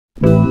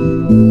Up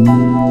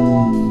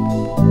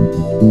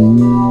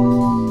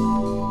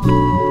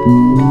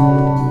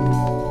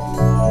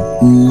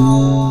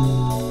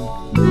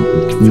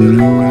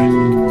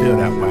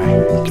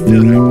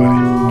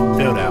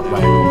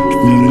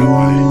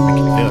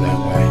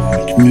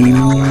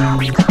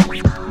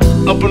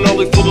and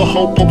early for the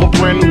hope of a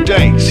brand new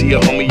day. See a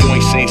homie you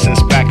ain't seen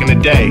since back in the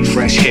day.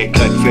 Fresh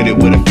haircut fitted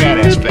with a fat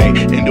ass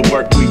fade. Into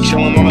work week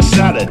chillin' on a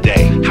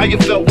Saturday. How you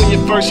felt when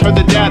you first heard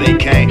the daddy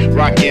came?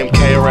 Rock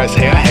MKRS,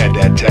 hey I had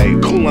that day.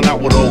 Coolin'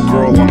 out with old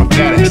girl on a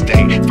fat ass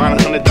day. Find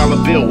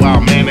 $100 bill, wow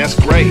man that's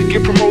great.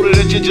 Get promoted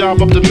at your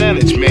job up to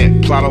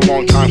management. Plot a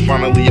long time,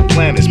 finally your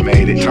plan is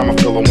made. Every time I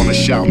feel I wanna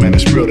shout, man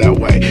it's real that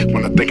way.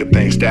 When I think of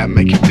things that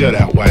make you feel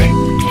that way.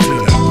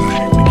 Feel that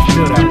way, make you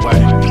feel that way.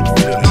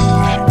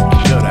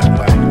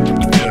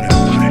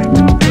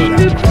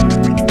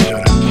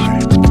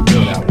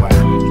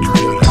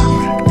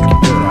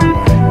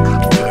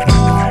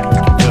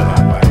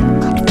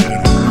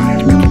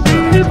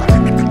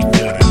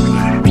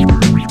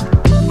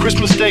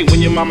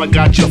 When your mama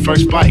got your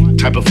first bite.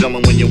 Type of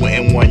feeling when you went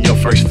and won your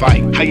first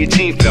fight. How your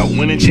team felt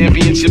when a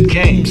championship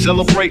came.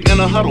 Celebrating in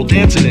a huddle,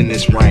 dancing in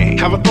this rain.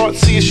 Have a thought,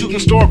 see a shooting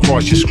star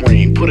across your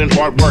screen. Put in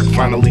hard work,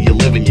 finally you're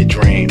living your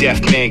dream.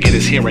 Deaf man get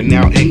his hearing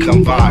now,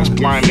 income vibes.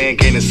 Blind man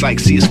gaining sight,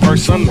 see his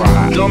first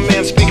sunrise. Dumb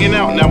man speaking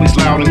out, now he's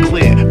loud and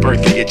clear.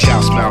 Birthday your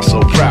child, smile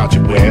so proud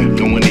you wear.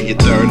 Going in your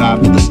third eye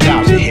for the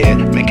styles you hear.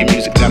 Making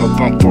music that'll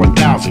thump for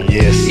 1,000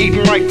 years.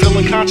 Eating right,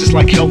 feeling conscious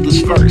like health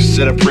is first.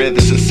 Said a prayer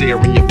that's sincere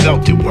and you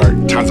felt it work.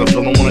 Times I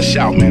feel I wanna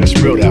shout, man, it's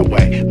real that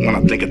way. When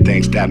I think of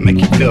things that make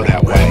you feel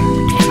that way.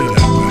 Feel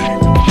that way,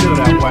 feel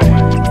that way,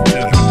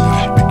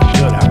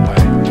 feel that way, feel that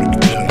way,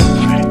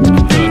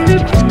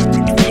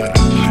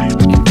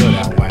 feel that way, feel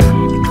that way,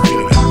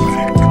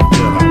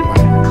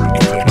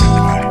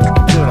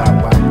 feel that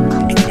way,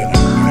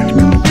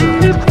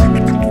 feel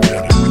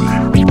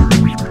that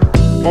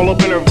way. All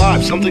up in her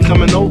vibe, something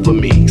coming over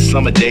me.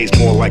 Summer days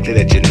more likely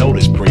that you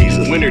notice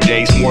breezes. Winter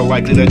days more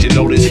likely that you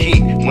notice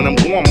heat. When I'm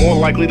gone, more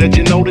likely that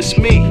you notice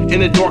me. In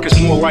the dark, it's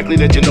more likely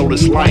that you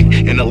notice light.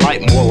 In the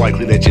light, more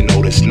likely that you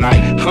notice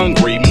night.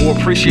 Hungry, more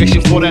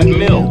appreciation for that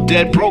meal.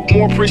 Dead broke,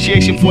 more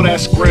appreciation for that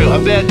skrill.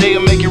 A bad day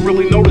will make you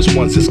really notice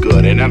once it's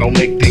good, and that'll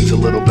make things a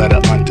little better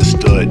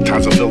understood.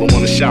 Times I feel I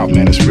wanna shout,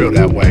 man, it's real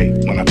that way.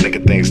 When I think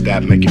of things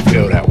that make you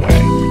feel that way.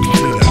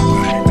 Feel that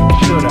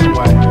way, feel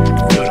that way.